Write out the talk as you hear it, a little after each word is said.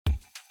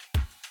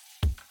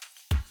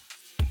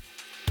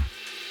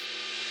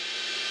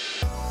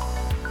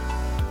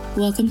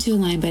Welcome to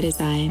Align by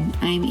Design.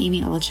 I'm Amy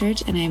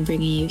Allchurch, and I'm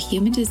bringing you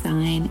human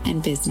design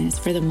and business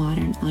for the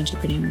modern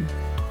entrepreneur.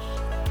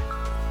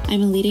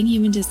 I'm a leading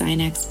human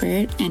design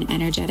expert and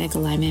energetic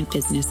alignment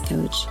business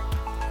coach.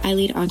 I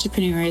lead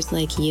entrepreneurs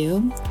like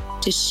you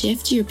to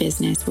shift your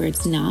business where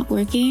it's not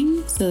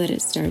working so that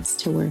it starts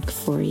to work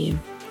for you.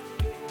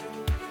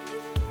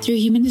 Through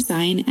human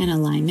design and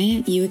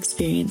alignment, you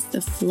experience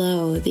the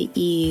flow, the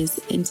ease,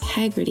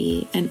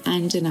 integrity, and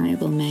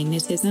undeniable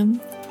magnetism,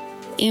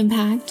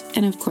 impact,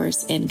 and of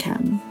course,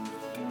 income.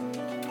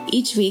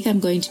 Each week, I'm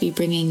going to be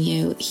bringing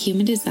you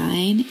human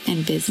design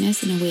and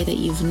business in a way that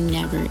you've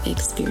never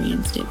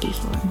experienced it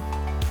before.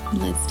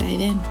 Let's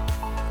dive in.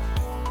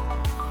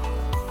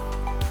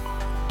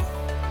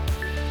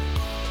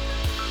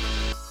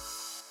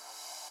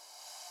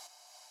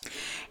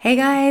 Hey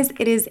guys,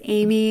 it is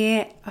Amy.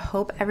 I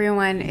hope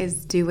everyone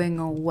is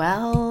doing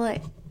well,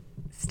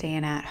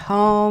 staying at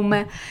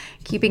home,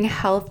 keeping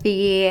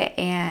healthy,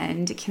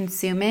 and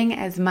consuming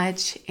as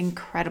much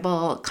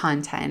incredible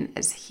content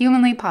as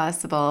humanly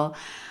possible,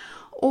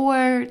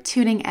 or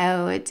tuning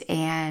out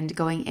and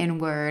going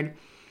inward,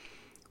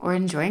 or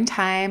enjoying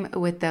time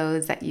with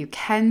those that you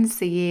can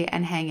see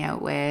and hang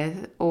out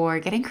with, or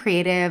getting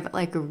creative,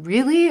 like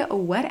really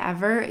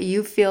whatever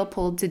you feel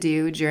pulled to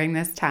do during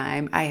this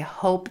time. I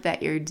hope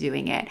that you're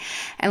doing it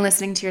and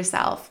listening to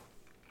yourself.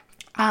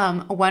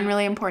 One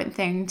really important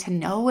thing to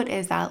note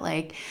is that,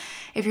 like,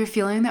 if you're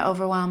feeling the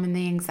overwhelm and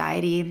the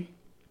anxiety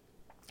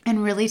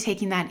and really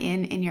taking that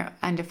in your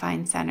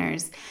undefined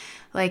centers,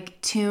 like,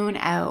 tune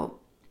out.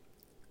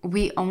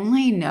 We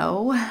only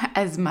know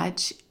as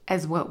much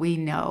as what we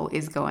know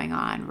is going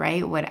on,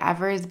 right?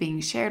 Whatever is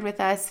being shared with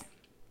us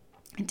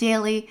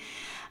daily,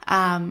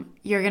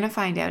 you're going to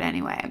find out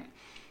anyway.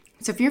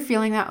 So if you're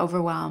feeling that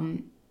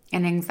overwhelm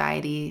and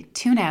anxiety,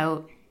 tune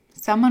out.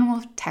 Someone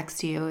will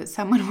text you,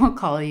 someone will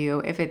call you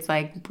if it's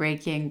like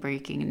breaking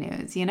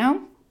news, you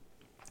know?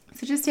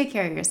 So just take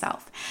care of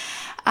yourself.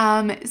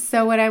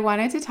 So what I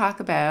wanted to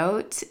talk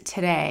about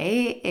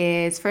today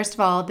is, first of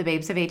all, the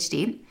Babes of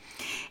HD.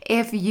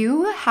 If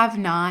you have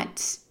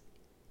not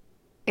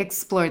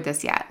explored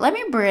this yet, let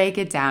me break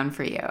it down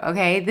for you,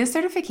 okay? This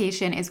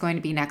certification is going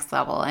to be next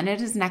level, and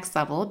it is next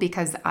level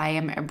because I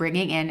am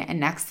bringing in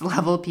next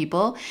level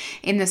people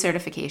in the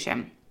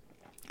certification.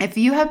 If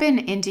you have been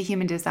into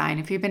human design,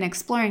 if you've been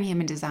exploring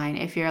human design,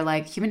 if you're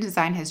like, human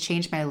design has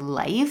changed my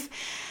life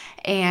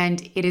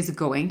and it is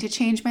going to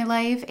change my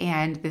life,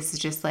 and this is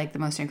just like the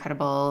most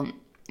incredible,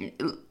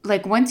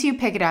 like, once you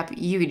pick it up,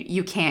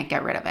 you can't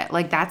get rid of it.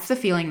 Like, that's the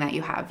feeling that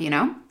you have, you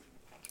know?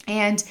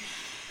 And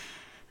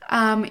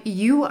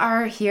you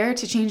are here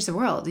to change the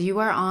world. You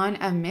are on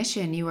a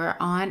mission. You are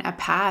on a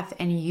path,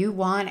 and you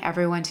want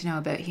everyone to know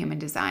about human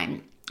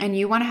design. And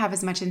you want to have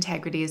as much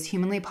integrity as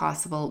humanly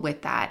possible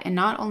with that. And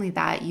not only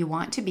that, you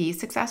want to be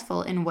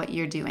successful in what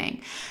you're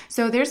doing.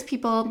 So there's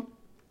people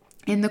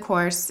in the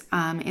course,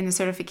 in the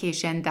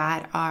certification,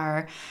 that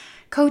are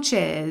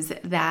coaches,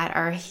 that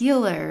are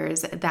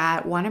healers,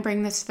 that want to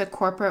bring this to the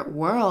corporate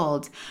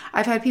world.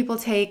 I've had people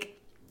take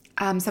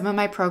some of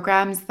my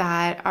programs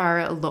that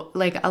are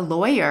like a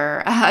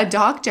lawyer, a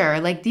doctor.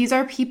 Like, these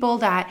are people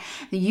that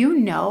you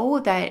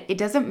know that it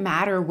doesn't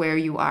matter where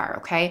you are,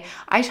 okay?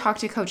 I talk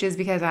to coaches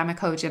because I'm a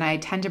coach, and I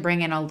tend to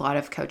bring in a lot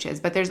of coaches,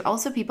 but there's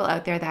also people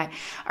out there that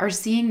are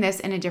seeing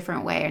this in a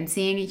different way and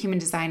seeing human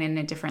design in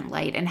a different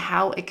light and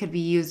how it could be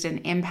used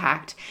and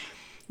impact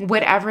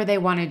whatever they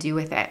want to do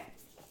with it.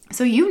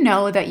 So you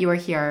know that you are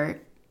here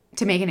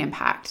to make an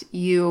impact.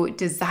 You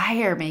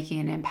desire making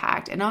an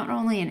impact, and not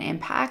only an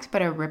impact,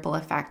 but a ripple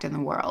effect in the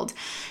world.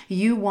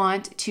 You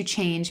want to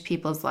change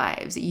people's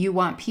lives. You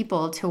want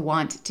people to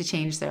want to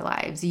change their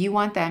lives. You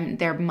want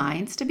their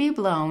minds to be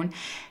blown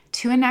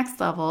to a next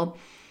level,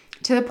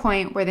 to the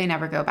point where they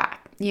never go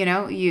back. You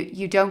know,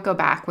 you don't go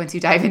back once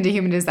you dive into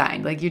human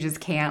design. Like, you just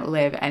can't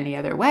live any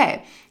other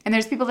way. And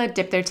there's people that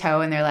dip their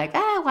toe and they're like,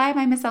 why am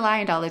I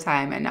misaligned all the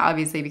time? And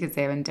obviously because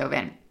they haven't dove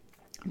in.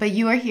 But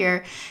you are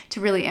here to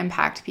really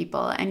impact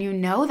people. And you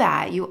know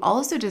that. You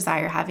also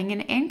desire having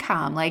an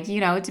income, like, you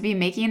know, to be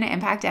making an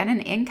impact and an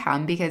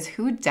income, because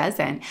who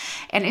doesn't?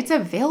 And it's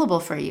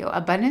available for you.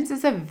 Abundance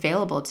is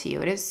available to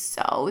you. It is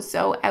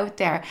so out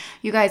there.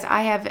 You guys,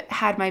 I have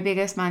had my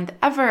biggest month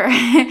ever.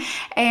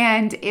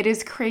 And it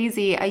is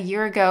crazy. A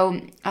year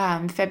ago,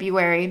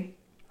 February,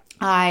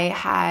 I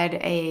had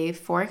a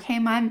 4K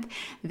month.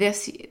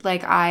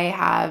 I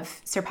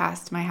have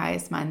surpassed my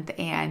highest month,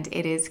 and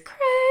it is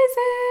crazy.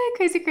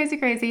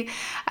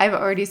 I've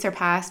already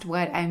surpassed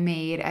what I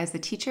made as a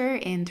teacher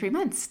in 3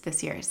 months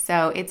this year.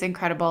 So it's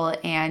incredible.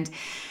 And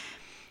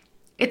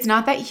it's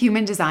not that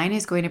human design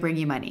is going to bring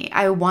you money.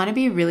 I want to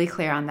be really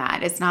clear on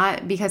that. It's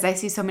not, because I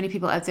see so many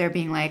people out there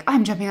being like,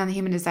 I'm jumping on the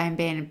human design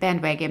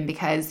bandwagon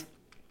because,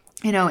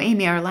 you know,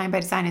 Amy, our Align by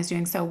Design is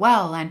doing so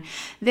well, and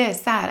this,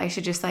 that, I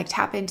should just like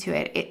tap into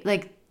it.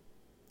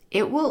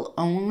 It will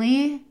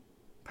only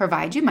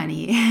provide you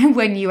money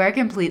when you are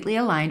completely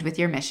aligned with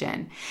your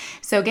mission.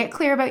 So get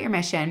clear about your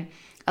mission.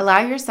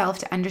 Allow yourself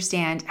to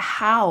understand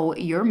how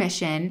your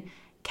mission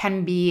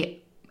can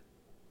be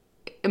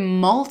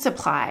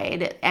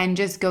multiplied and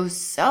just goes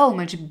so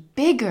much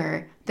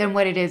bigger than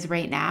what it is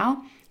right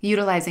now,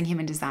 utilizing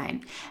human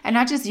design. And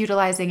not just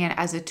utilizing it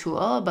as a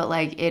tool, but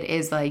like it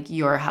is like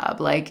your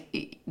hub.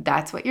 Like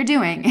that's what you're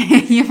doing,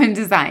 human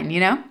design, you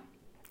know?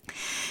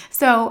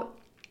 So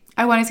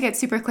I wanted to get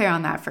super clear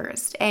on that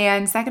first.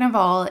 And second of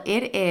all,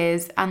 it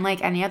is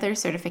unlike any other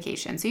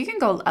certification. So you can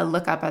go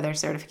look up other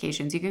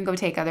certifications. You can go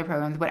take other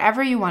programs,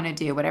 whatever you want to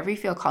do, whatever you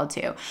feel called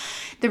to.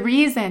 The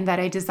reason that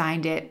I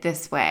designed it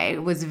this way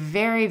was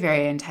very,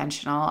 very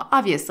intentional,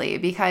 obviously,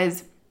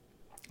 because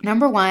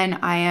number one,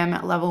 I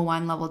am level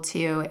 1, level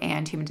 2,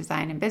 and human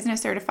design and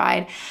business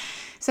certified.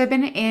 So I've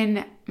been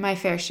in my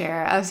fair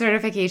share of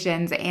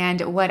certifications, and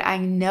what I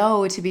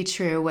know to be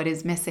true, what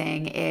is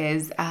missing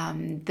is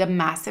the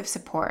massive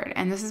support.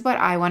 And this is what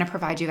I want to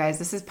provide you guys.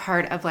 This is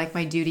part of like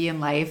my duty in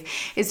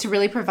life, is to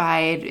really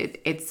provide,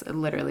 it's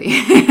literally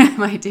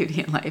my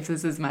duty in life.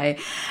 This is my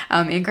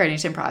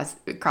incarnation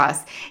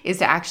cross, is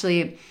to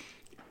actually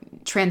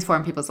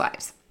transform people's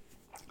lives.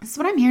 This is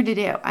what I'm here to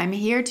do. I'm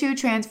here to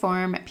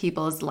transform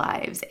people's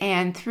lives.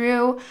 And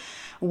through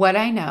what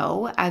I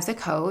know as a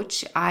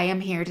coach, I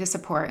am here to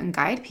support and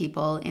guide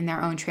people in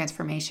their own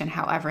transformation,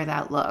 however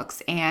that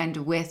looks. And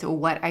with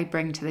what I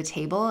bring to the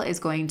table is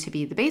going to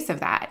be the base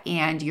of that.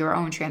 And your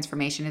own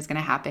transformation is going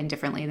to happen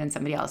differently than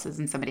somebody else's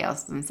and somebody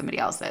else's and somebody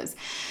else's.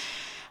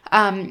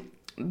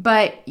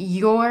 But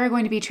you're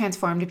going to be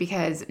transformed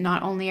because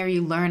not only are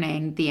you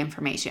learning the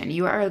information,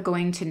 you are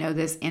going to know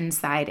this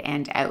inside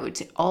and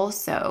out.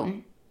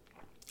 Also,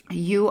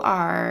 you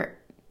are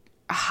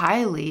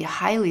highly,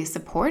 highly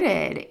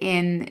supported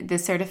in the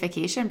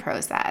certification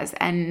process,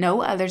 and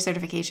no other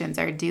certifications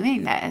are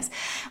doing this.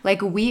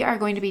 Like, we are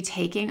going to be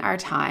taking our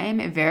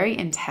time very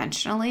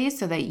intentionally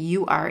so that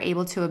you are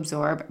able to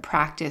absorb,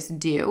 practice,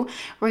 do.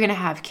 We're going to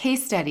have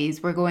case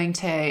studies. I'm going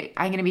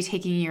to be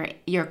taking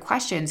your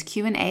questions,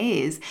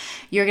 Q&As.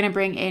 You're going to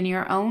bring in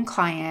your own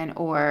client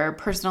or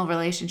personal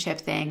relationship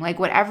thing, like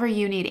whatever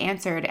you need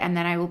answered. And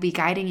then I will be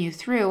guiding you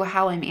through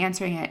how I'm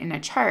answering it in a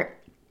chart.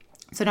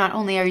 So not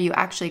only are you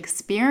actually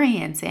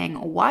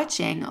experiencing,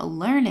 watching,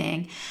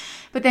 learning,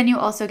 but then you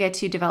also get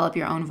to develop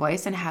your own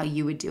voice and how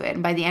you would do it.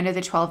 And by the end of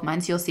the 12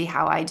 months, you'll see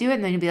how I do it.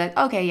 And then you'll be like,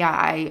 okay, yeah,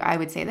 I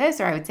would say this,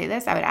 or I would say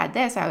this, I would add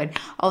this, I would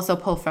also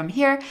pull from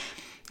here,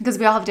 because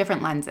we all have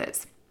different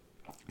lenses.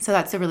 So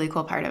that's the really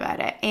cool part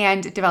about it.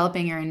 And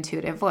developing your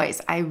intuitive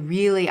voice.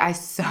 I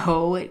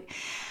so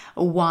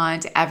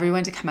want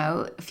everyone to come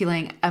out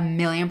feeling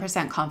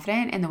 1,000,000%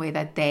 confident in the way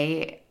that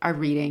they are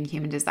reading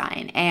human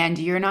design. And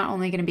you're not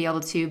only going to be able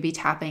to be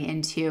tapping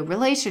into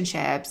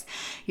relationships,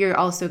 you're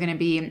also going to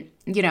be,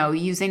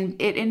 using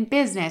it in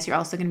business. You're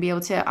also going to be able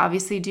to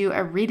obviously do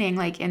a reading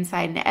like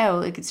inside and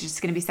out. Like, it's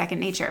just going to be second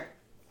nature.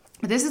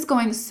 But this is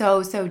going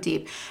so, so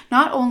deep.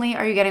 Not only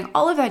are you getting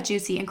all of that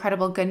juicy,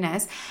 incredible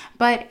goodness,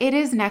 but it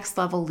is next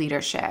level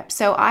leadership.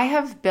 So I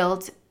have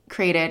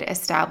created,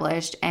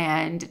 established,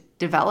 and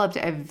developed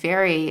a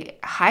very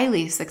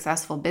highly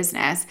successful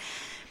business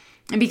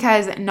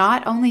because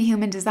not only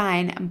human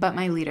design, but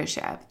my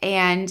leadership.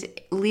 And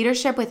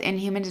leadership within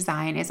human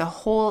design is a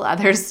whole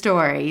other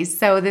story.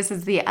 So this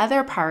is the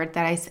other part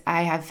that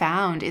I have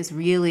found is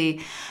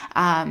really,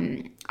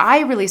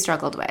 I really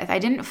struggled with. I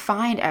didn't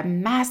find a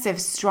massive,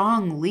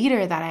 strong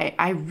leader that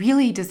I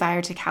really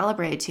desired to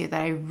calibrate to,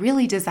 that I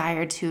really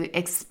desired to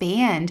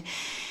expand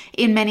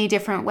in many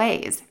different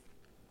ways.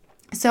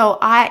 So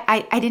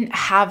I didn't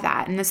have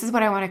that. And this is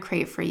what I want to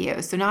create for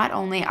you. So not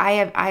only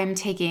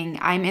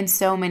I'm in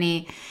so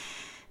many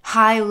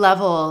high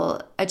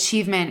level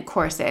achievement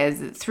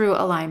courses through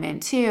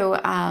Alignment too,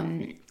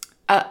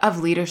 of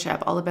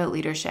leadership, all about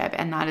leadership.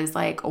 And that is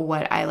like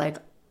what I'm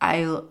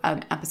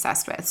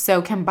obsessed with.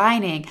 So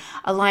combining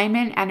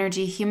alignment,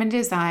 energy, human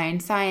design,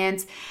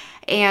 science,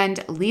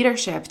 and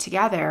leadership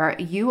together,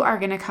 you are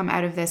going to come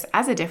out of this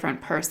as a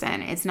different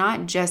person. It's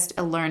not just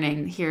a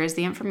learning, here's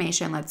the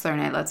information, let's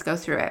learn it, let's go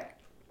through it.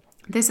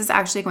 This is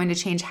actually going to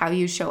change how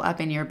you show up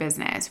in your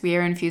business. We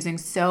are infusing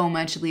so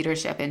much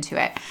leadership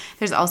into it.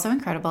 There's also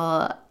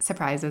incredible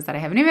surprises that I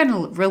haven't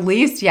even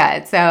released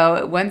yet.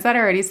 So ones that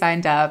are already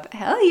signed up,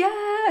 hell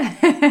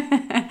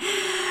yeah.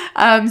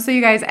 So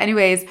you guys,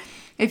 anyways,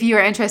 if you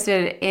are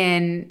interested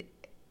in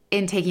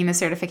taking the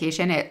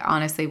certification, it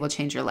honestly will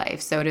change your life.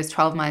 So it is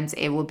 12 months.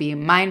 It will be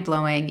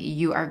mind-blowing.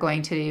 You are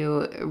going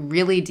to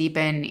really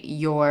deepen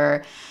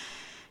your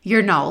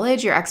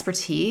knowledge, your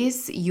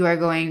expertise. You are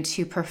going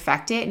to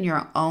perfect it in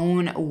your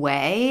own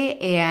way,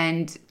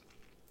 and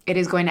it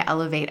is going to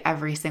elevate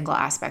every single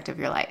aspect of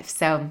your life.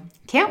 So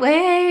can't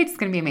wait. It's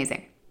going to be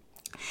amazing.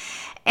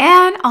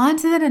 And on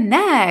to the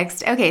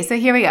next. Okay, so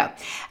here we go.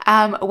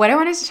 What I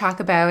wanted to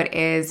talk about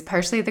is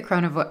partially the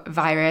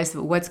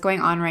coronavirus, what's going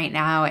on right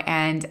now,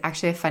 and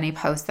actually a funny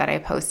post that I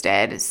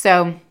posted.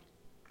 So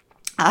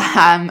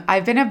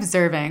I've been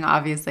observing,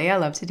 obviously, I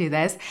love to do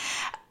this,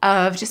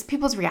 of just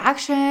people's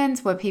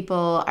reactions, what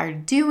people are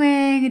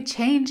doing,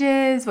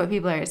 changes, what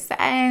people are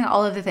saying,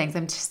 all of the things.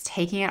 I'm just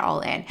taking it all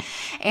in.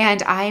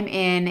 And I'm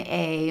in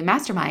a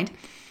mastermind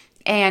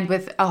and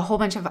with a whole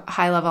bunch of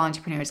high-level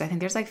entrepreneurs. I think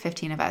there's like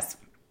 15 of us.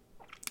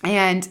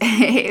 And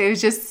it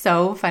was just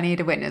so funny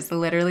to witness.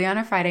 Literally on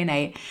a Friday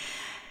night,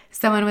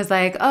 someone was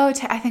like, oh,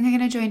 I think I'm going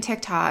to join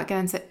TikTok.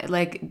 And so,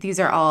 like, these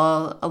are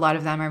all, a lot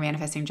of them are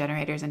manifesting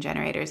generators and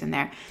generators in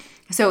there.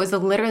 So it was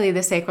literally the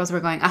sacrals were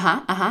going,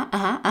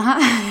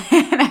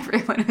 and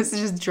everyone was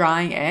just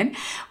drawing in.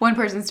 One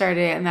person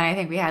started it, and then I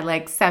think we had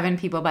like 7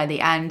 people by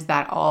the end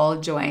that all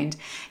joined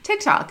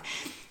TikTok.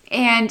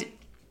 And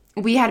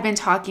we had been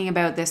talking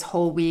about this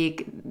whole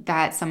week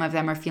that some of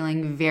them are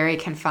feeling very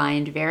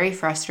confined, very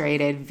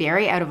frustrated,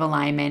 very out of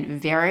alignment,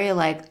 very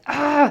like,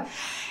 ah.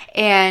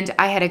 And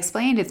I had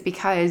explained it's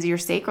because your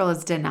sacral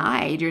is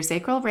denied. Your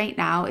sacral right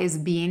now is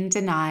being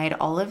denied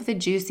all of the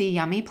juicy,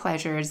 yummy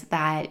pleasures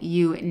that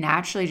you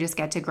naturally just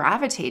get to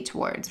gravitate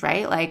towards,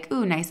 right? Like,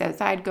 ooh, nice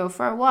outside, go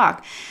for a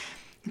walk.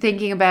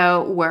 Thinking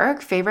about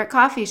work, favorite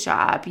coffee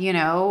shop,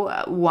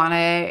 want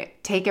to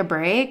take a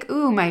break.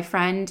 Ooh, my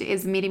friend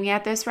is meeting me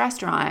at this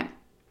restaurant.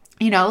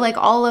 Like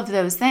all of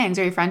those things.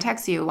 Or your friend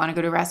texts you, want to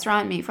go to a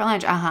restaurant, meet for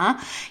lunch.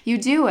 You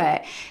do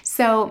it.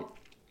 So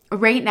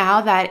right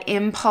now, that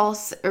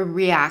impulse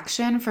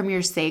reaction from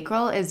your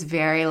sacral is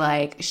very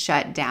like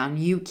shut down.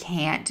 You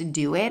can't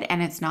do it.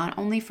 And it's not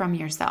only from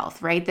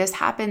yourself, right? This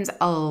happens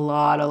a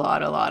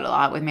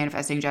lot with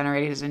manifesting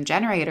generators and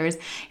generators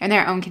in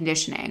their own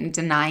conditioning,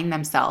 denying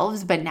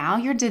themselves. But now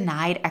you're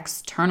denied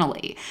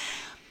externally.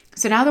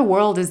 So now the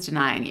world is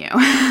denying you.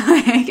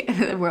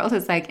 The world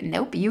is like,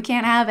 nope, you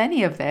can't have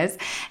any of this.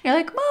 You're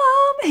like,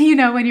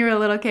 Mom, when you were a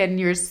little kid and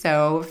you're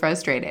so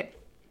frustrated.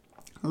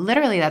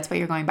 Literally, that's what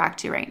you're going back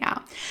to right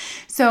now.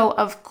 So,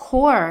 of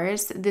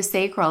course, the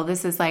sacral,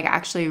 this is like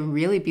actually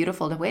really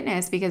beautiful to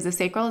witness because the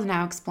sacral is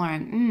now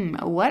exploring,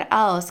 what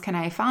else can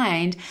I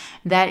find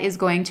that is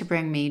going to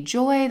bring me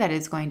joy, that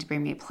is going to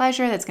bring me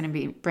pleasure, that's going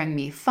to bring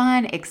me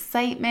fun,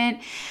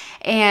 excitement,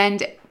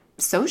 and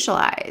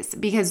socialize,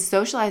 because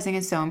socializing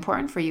is so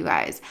important for you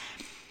guys.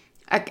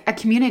 A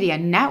community, a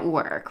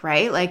network,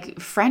 right?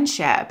 Like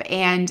friendship,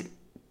 and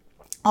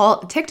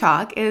all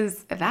TikTok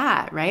is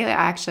that, right?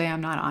 Actually,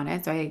 I'm not on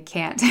it, so I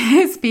can't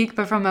speak,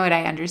 but from what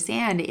I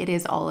understand, it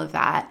is all of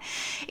that.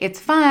 It's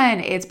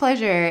fun, it's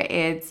pleasure,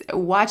 it's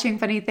watching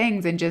funny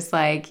things and just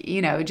like,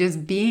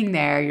 just being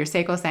there. Your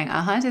sacral saying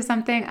to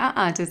something,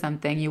 to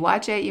something. You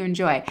watch it, you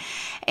enjoy.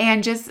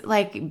 And just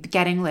like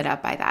getting lit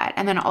up by that.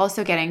 And then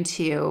also getting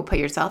to put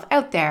yourself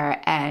out there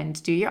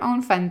and do your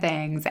own fun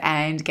things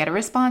and get a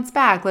response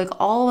back. Like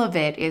all of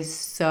it is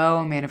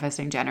so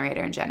manifesting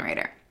generator and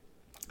generator.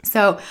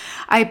 So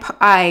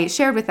I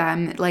shared with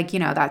them, like,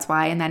 that's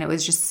why. And then it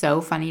was just so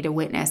funny to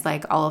witness,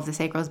 like, all of the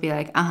sacrals be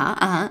like,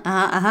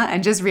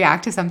 and just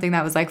react to something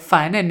that was like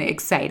fun and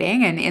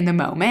exciting and in the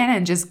moment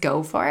and just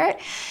go for it.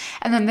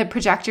 And then the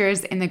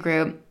projectors in the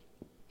group,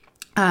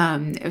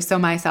 so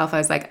myself, I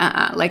was like,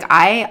 like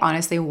I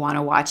honestly want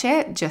to watch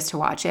it just to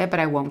watch it, but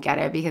I won't get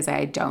it because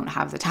I don't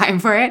have the time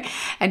for it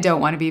and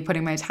don't want to be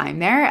putting my time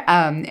there.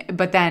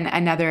 But then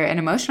an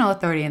emotional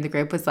authority in the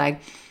group was like,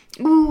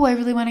 ooh, I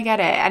really want to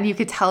get it. And you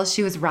could tell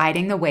she was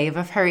riding the wave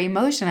of her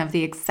emotion, of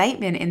the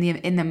excitement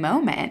in the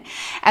moment.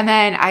 And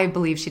then I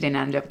believe she didn't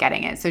end up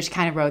getting it. So she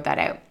kind of wrote that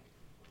out.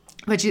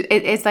 But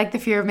it's like the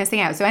fear of missing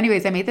out. So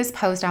anyways, I made this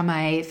post on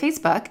my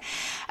Facebook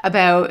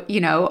about,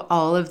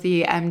 all of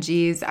the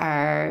MGs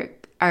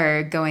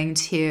are going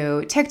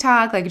to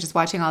TikTok, like just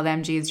watching all the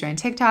MGs join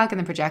TikTok,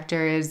 and the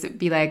projectors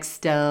be like,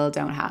 still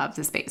don't have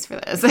the space for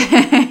this,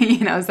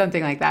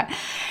 something like that.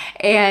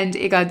 And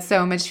it got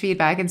so much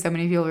feedback and so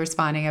many people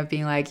responding of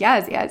being like,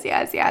 yes.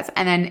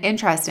 And then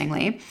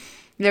interestingly,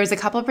 there was a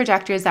couple of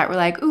projectors that were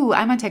like, ooh,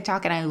 I'm on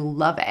TikTok and I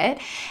love it.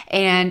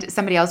 And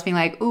somebody else being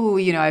like, ooh,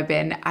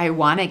 I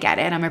want to get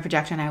it. I'm a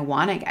projector and I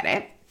want to get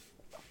it.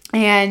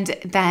 And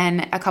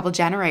then a couple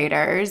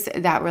generators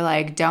that were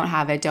like, don't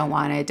have it, don't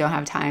want it, don't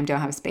have time,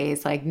 don't have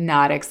space, like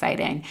not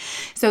exciting.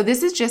 So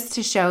this is just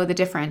to show the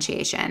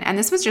differentiation. And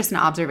this was just an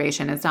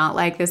observation. It's not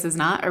like this is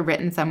not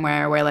written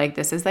somewhere where like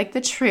this is like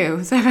the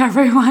truth of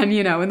everyone,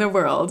 in the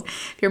world.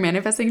 If you're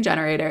manifesting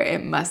generator,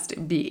 it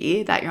must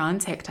be that you're on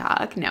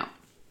TikTok. No.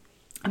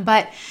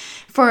 But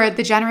for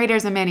the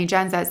generators and many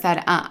gens that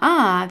said,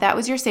 that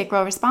was your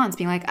sacral response,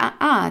 being like,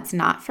 it's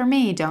not for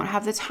me. Don't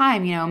have the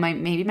time.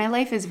 Maybe my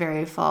life is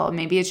very full.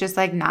 Maybe it's just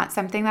like not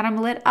something that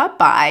I'm lit up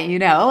by,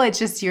 it's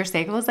just your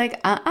sacral is like,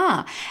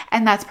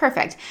 and that's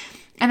perfect.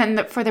 And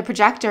then for the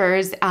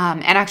projectors,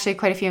 and actually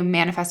quite a few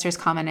manifestors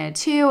commented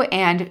too.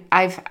 And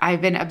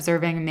I've been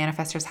observing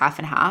manifestors half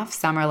and half.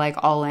 Some are like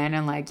all in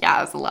and like,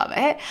 yes, love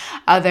it.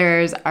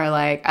 Others are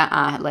like,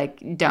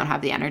 like don't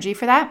have the energy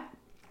for that.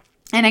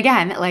 And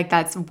again, like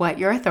that's what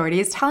your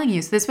authority is telling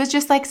you. So this was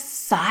just like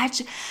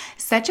such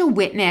a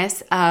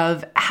witness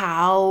of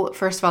how,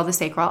 first of all, the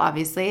sacral,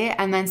 obviously,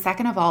 and then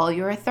second of all,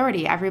 your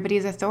authority,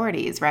 everybody's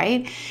authorities,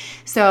 right?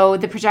 So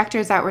the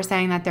projectors that were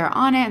saying that they're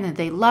on it and that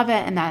they love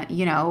it and that,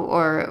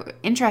 or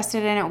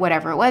interested in it,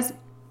 whatever it was,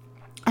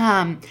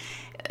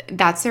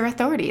 that's their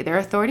authority. Their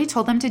authority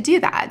told them to do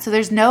that. So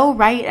there's no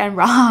right and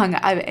wrong.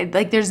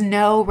 There's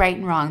no right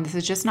and wrong. This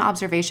is just an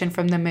observation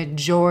from the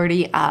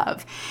majority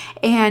of.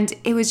 And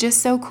it was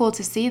just so cool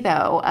to see,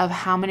 though, of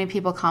how many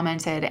people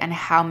commented and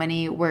how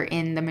many were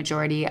in the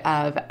majority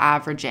of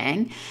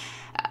averaging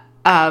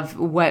of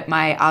what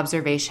my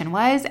observation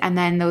was. And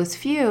then those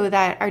few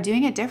that are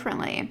doing it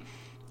differently.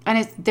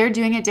 And they're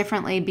doing it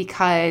differently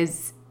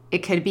because it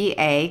could be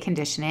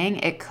conditioning,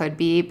 it could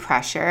be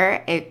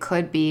pressure, it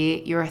could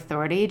be your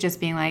authority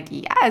just being like,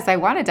 yes, I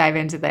want to dive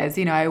into this,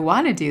 I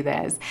want to do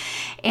this.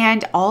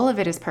 And all of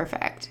it is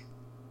perfect.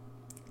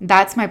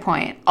 That's my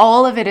point.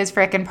 All of it is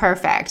freaking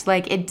perfect.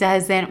 Like, it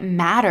doesn't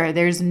matter.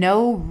 There's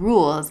no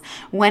rules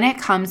when it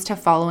comes to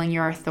following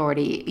your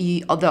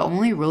authority. The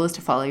only rule is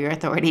to follow your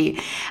authority.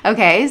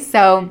 Okay,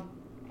 so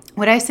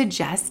would I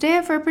suggest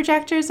it for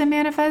projectors and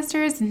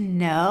manifestors?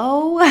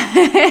 No.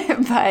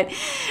 But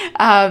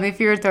if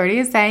your authority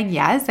is saying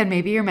yes, then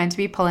maybe you're meant to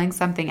be pulling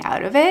something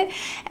out of it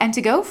and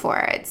to go for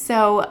it.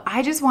 So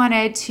I just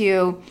wanted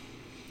to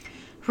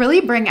really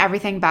bring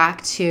everything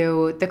back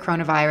to the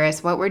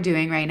coronavirus, what we're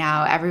doing right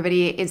now.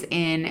 Everybody is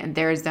in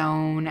their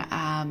zone,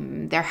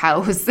 their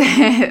house,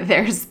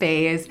 their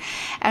space,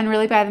 and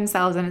really by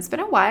themselves. And it's been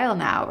a while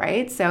now,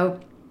 right? So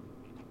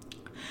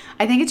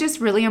I think it's just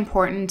really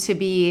important to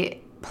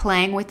be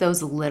playing with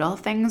those little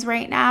things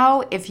right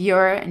now if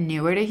you're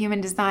newer to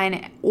human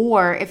design,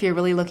 or if you're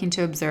really looking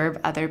to observe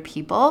other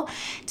people,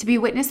 to be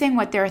witnessing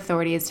what their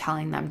authority is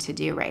telling them to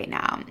do right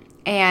now,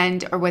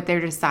 or what they're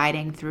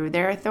deciding through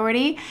their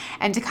authority,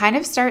 and to kind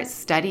of start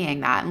studying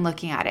that and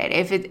looking at it.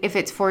 If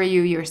it's for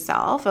you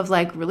yourself, of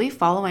like really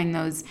following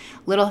those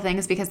little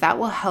things, because that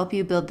will help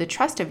you build the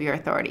trust of your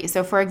authority.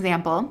 So for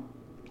example,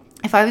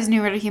 if I was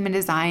newer to human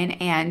design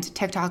and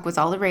TikTok was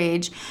all the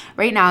rage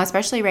right now,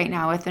 especially right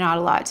now with not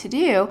a lot to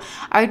do,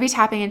 I would be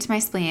tapping into my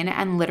spleen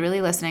and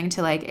literally listening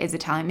to like, is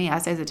it telling me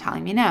yes? Is it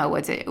telling me no?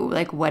 What's it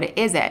like? What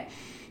is it?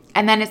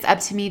 And then it's up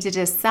to me to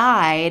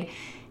decide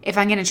if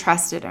I'm going to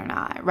trust it or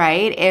not,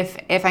 right?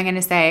 If I'm going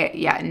to say,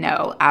 yeah,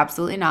 no,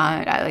 absolutely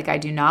not. I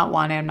do not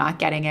want it. I'm not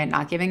getting it,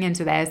 not giving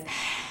into this.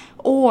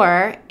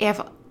 Or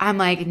if I'm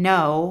like,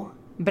 no,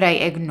 but I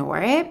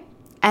ignore it.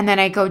 And then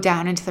I go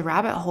down into the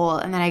rabbit hole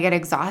and then I get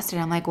exhausted.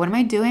 I'm like, what am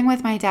I doing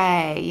with my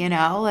day?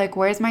 Like,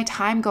 where's my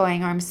time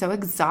going? Or I'm so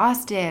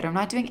exhausted. Or I'm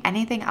not doing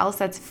anything else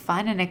that's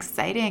fun and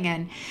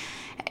exciting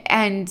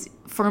and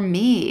for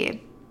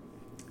me.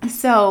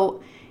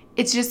 So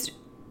it's just,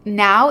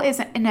 now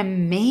is an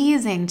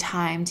amazing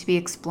time to be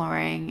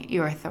exploring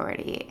your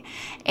authority.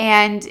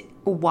 And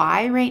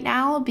why right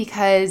now?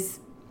 Because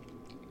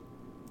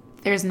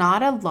there's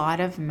not a lot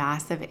of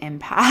massive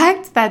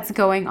impact that's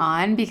going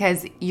on,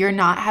 because you're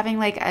not having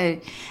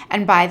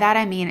and by that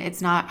I mean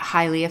it's not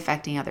highly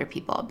affecting other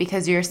people,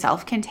 because you're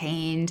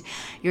self-contained,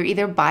 you're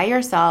either by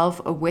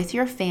yourself or with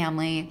your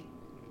family.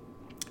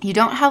 You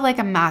don't have like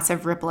a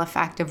massive ripple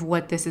effect of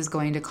what this is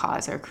going to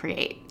cause or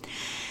create.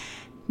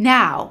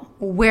 Now,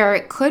 where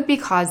it could be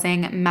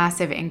causing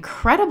massive,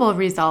 incredible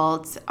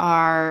results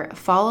are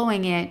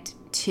following it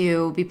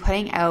to be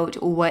putting out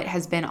what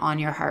has been on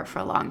your heart for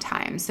a long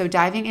time. So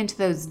diving into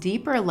those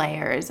deeper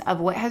layers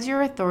of what has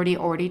your authority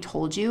already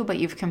told you, but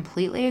you've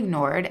completely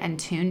ignored and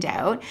tuned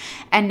out,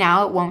 and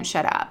now it won't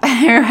shut up,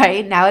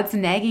 right? Now it's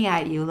nagging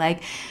at you,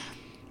 like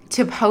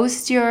to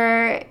post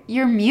your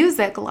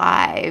music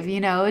live,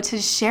 to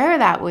share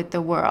that with the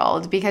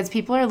world, because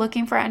people are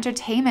looking for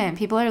entertainment.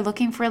 People are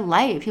looking for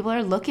light. People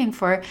are looking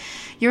for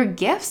your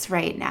gifts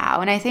right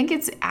now. And I think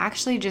it's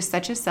actually just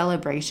such a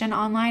celebration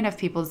online of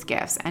people's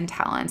gifts and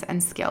talents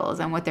and skills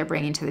and what they're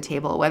bringing to the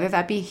table, whether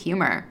that be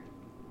humor,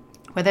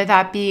 whether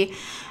that be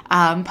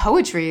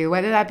poetry,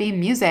 whether that be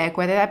music,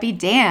 whether that be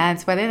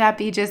dance, whether that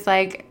be just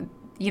like,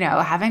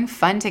 having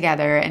fun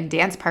together and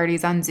dance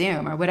parties on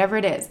Zoom or whatever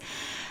it is.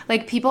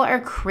 Like, people are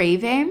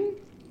craving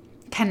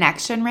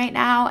connection right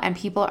now, and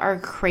people are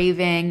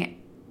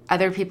craving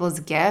other people's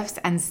gifts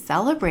and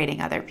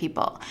celebrating other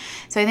people.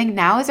 So I think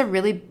now is a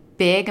really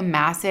big,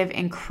 massive,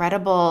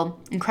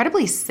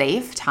 incredibly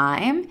safe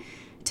time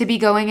to be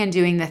going and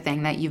doing the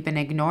thing that you've been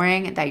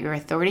ignoring, that your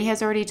authority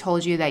has already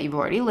told you, that you've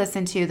already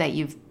listened to, that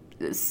you've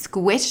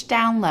squished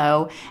down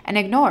low and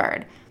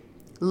ignored.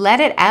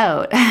 Let it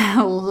out.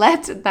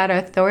 Let that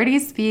authority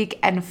speak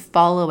and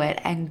follow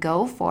it and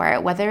go for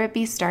it. Whether it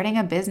be starting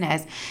a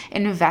business,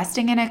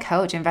 investing in a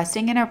coach,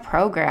 investing in a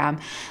program,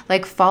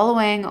 like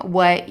following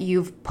what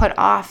you've put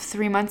off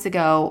 3 months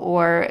ago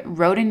or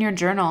wrote in your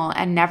journal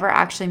and never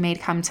actually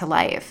made come to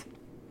life.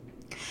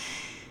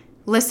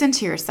 Listen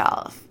to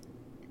yourself.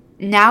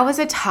 Now is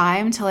a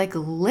time to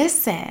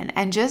listen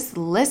and just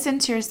listen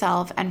to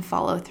yourself and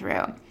follow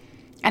through.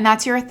 And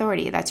that's your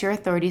authority. That's your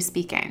authority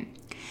speaking.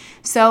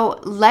 So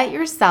let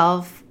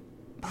yourself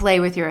play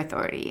with your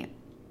authority.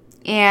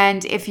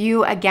 And if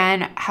you,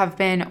 again, have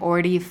been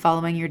already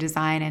following your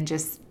design and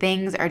just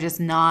things are just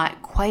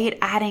not quite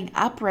adding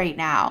up right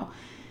now,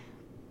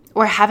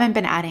 or haven't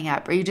been adding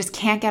up, or you just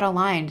can't get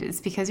aligned, it's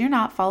because you're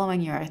not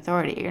following your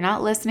authority. You're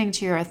not listening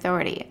to your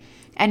authority.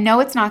 And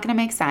no, it's not going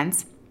to make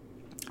sense.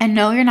 And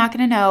no, you're not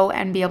going to know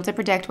and be able to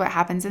predict what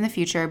happens in the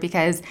future,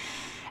 because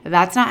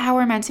that's not how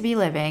we're meant to be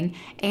living.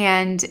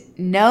 And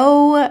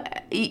no,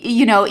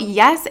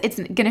 yes, it's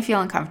going to feel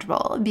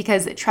uncomfortable,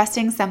 because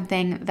trusting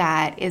something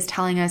that is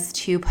telling us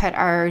to put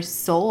our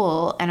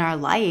soul and our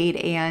light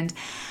and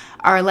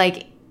our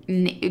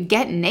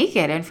get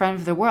naked in front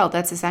of the world,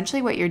 that's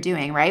essentially what you're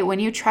doing, right? When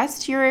you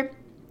trust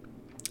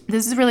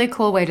this is a really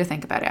cool way to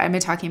think about it. I've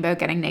been talking about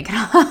getting naked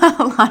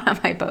a lot on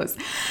my posts.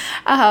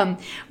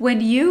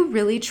 When you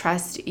really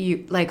trust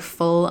you,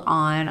 full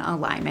on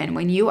alignment,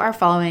 when you are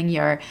following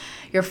your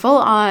full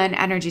on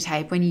energy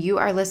type, when you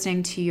are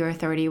listening to your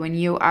authority, when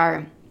you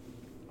are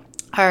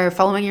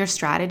following your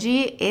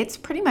strategy, it's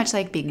pretty much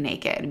like being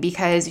naked,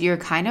 because you're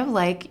kind of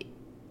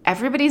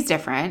everybody's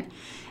different.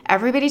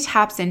 Everybody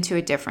taps into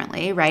it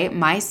differently, right?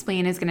 My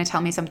spleen is going to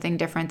tell me something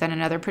different than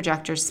another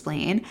projector's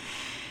spleen.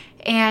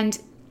 And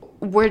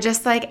we're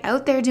just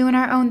out there doing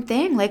our own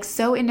thing,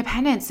 so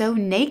independent, so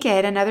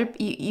naked, and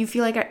you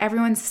feel like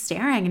everyone's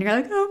staring, and you're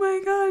like, oh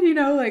my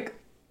God,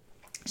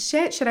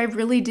 shit, should I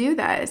really do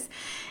this?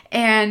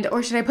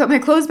 Or should I put my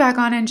clothes back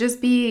on and just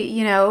be,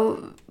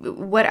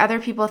 what other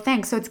people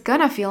think? So it's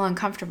gonna feel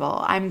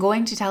uncomfortable. I'm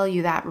going to tell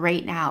you that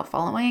right now.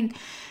 Following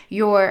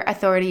your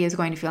authority is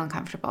going to feel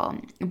uncomfortable,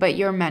 but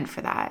you're meant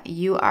for that.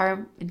 You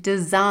are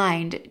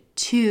designed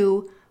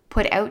to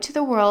put out to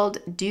the world,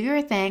 do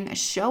your thing,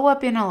 show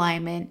up in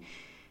alignment.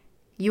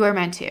 You are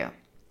meant to.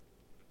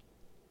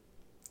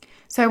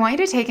 So I want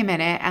you to take a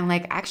minute and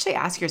actually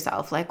ask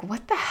yourself,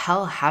 what the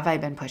hell have I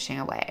been pushing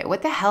away?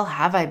 What the hell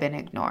have I been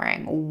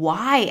ignoring?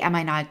 Why am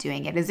I not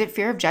doing it? Is it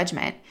fear of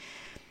judgment?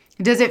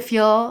 Does it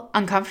feel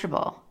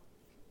uncomfortable?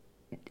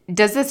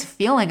 Does this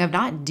feeling of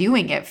not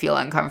doing it feel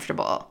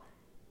uncomfortable?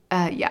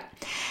 Yeah.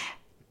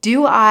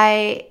 Do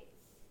I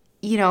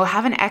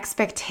have an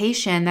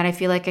expectation that I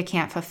feel like I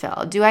can't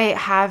fulfill? Do I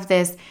have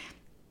this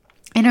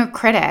inner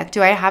critic?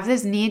 Do I have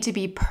this need to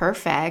be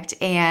perfect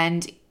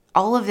and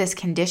all of this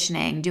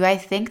conditioning? Do I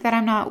think that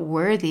I'm not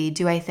worthy?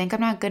 Do I think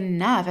I'm not good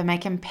enough? Am I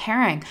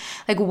comparing?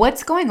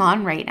 What's going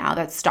on right now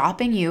that's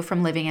stopping you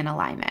from living in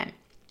alignment?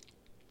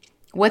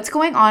 What's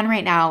going on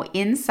right now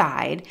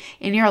inside,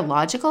 in your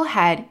logical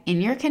head, in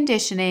your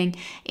conditioning,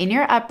 in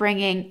your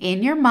upbringing,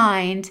 in your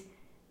mind,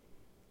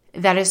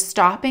 that is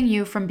stopping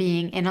you from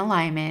being in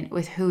alignment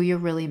with who you're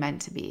really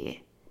meant to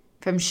be,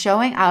 from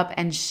showing up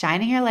and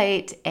shining your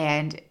light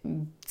and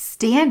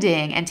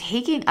standing and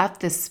taking up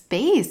the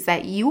space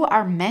that you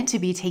are meant to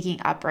be taking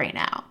up right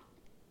now?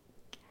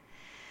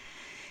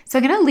 So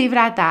I'm going to leave it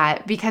at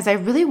that, because I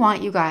really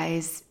want you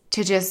guys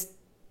to just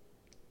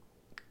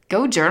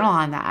go journal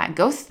on that,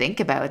 go think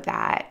about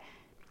that,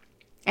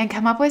 and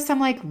come up with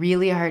some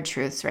really hard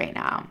truths right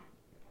now.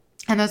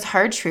 And those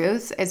hard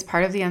truths is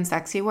part of the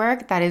unsexy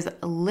work that is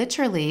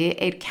literally,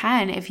 it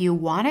can, if you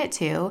want it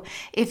to,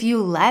 if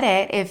you let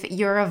it, if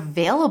you're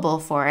available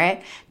for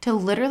it, to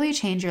literally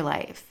change your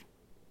life.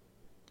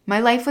 My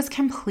life was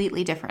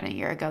completely different a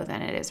year ago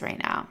than it is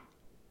right now,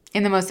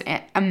 in the most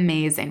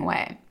amazing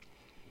way.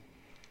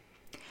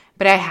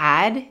 But I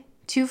had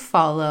to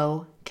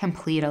follow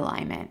complete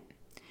alignment.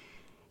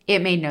 It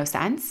made no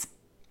sense.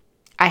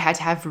 I had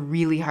to have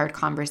really hard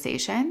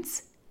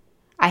conversations.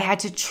 I had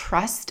to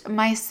trust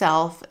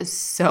myself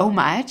so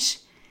much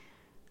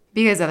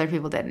because other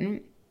people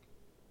didn't.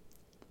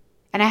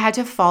 And I had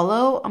to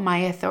follow my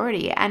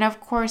authority. And of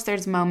course,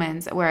 there's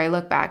moments where I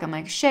look back, I'm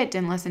like, shit,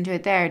 didn't listen to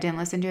it there, didn't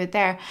listen to it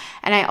there.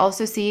 And I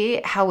also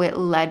see how it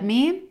led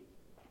me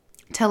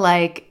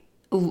to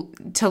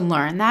to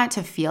learn that,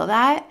 to feel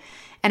that.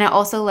 And it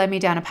also led me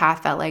down a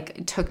path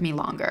that took me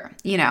longer,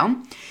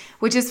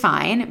 which is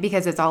fine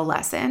because it's all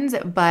lessons,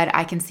 but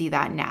I can see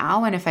that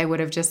now. And if I would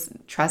have just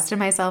trusted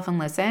myself and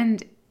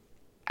listened,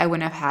 I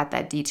wouldn't have had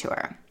that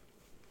detour.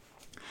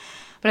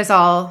 But it's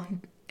all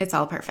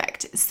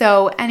perfect.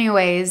 So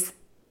anyways,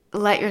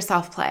 let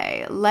yourself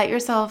play. Let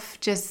yourself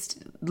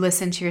just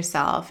listen to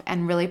yourself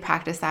and really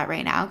practice that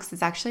right now, because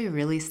it's actually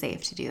really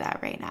safe to do that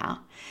right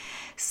now.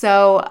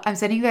 So I'm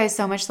sending you guys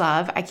so much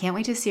love. I can't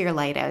wait to see your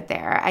light out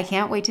there. I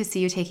can't wait to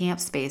see you taking up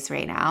space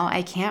right now.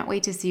 I can't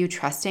wait to see you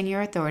trusting your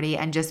authority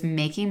and just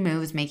making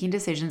moves, making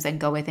decisions, and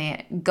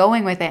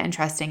going with it and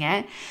trusting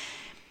it.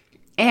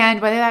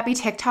 And whether that be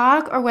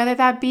TikTok or whether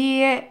that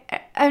be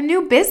a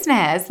new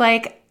business,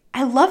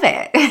 I love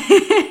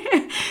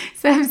it.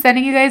 So I'm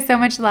sending you guys so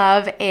much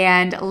love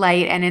and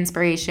light and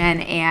inspiration.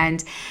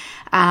 And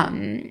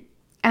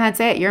that's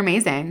it. You're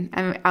amazing.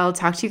 I'll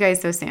talk to you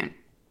guys so soon.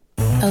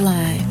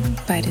 Align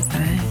by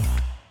Design.